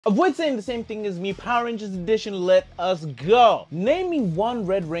Avoid saying the same thing as me. Power Rangers edition, let us go. Name me one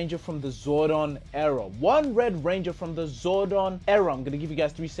Red Ranger from the Zordon era. One Red Ranger from the Zordon era. I'm gonna give you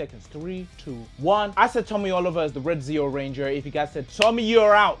guys 3 seconds. 3, 2, 1. I said Tommy Oliver as the Red Zeo Ranger. If you guys said Tommy,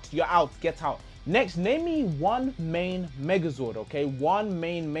 you're out. You're out. Get out. Next, name me one main Megazord, okay? One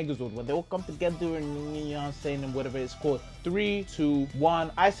main Megazord. When they all come together and, you know what I'm saying, and whatever it's called. 3, 2,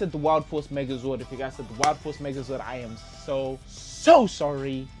 1. I said the Wild Force Megazord. If you guys said the Wild Force Megazord, I am so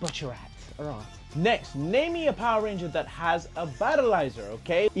sorry, but you're at. Alright. Next, name me a Power Ranger that has a Battleizer,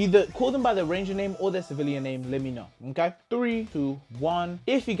 okay? Either call them by their Ranger name or their civilian name, let me know, okay? 3, 2, 1.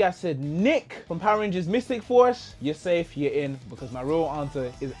 If you guys said Nick from Power Rangers Mystic Force, you're safe, you're in, because my real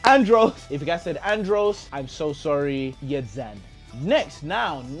answer is Andros. If you guys said Andros, I'm so sorry, you're Zan. Next,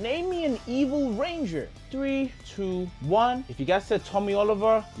 now, name me an evil ranger. 3, 2, 1. If you guys said Tommy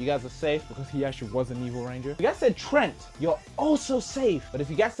Oliver, you guys are safe because he actually was an evil ranger. If you guys said Trent, you're also safe. But if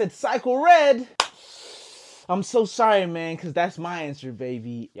you guys said Psycho Red, I'm so sorry, man, because that's my answer,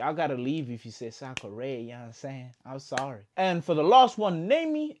 baby. Y'all gotta leave if you say Psycho Red, you know what I'm saying? I'm sorry. And for the last one,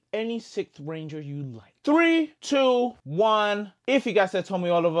 name me any 6th Ranger you like. 3, 2, 1. If you guys said Tommy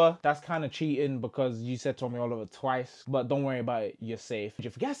Oliver, that's kind of cheating because you said Tommy Oliver twice. But don't worry about it, you're safe. If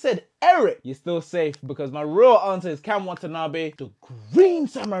you guys said Eric, you're still safe because my real answer is Cam Watanabe, the Green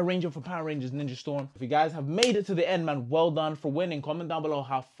Samurai Ranger from Power Rangers Ninja Storm. If you guys have made it to the end, man, well done for winning. Comment down below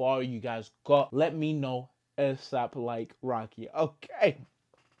how far you guys got. Let me know. ASAP like Rocky. Okay.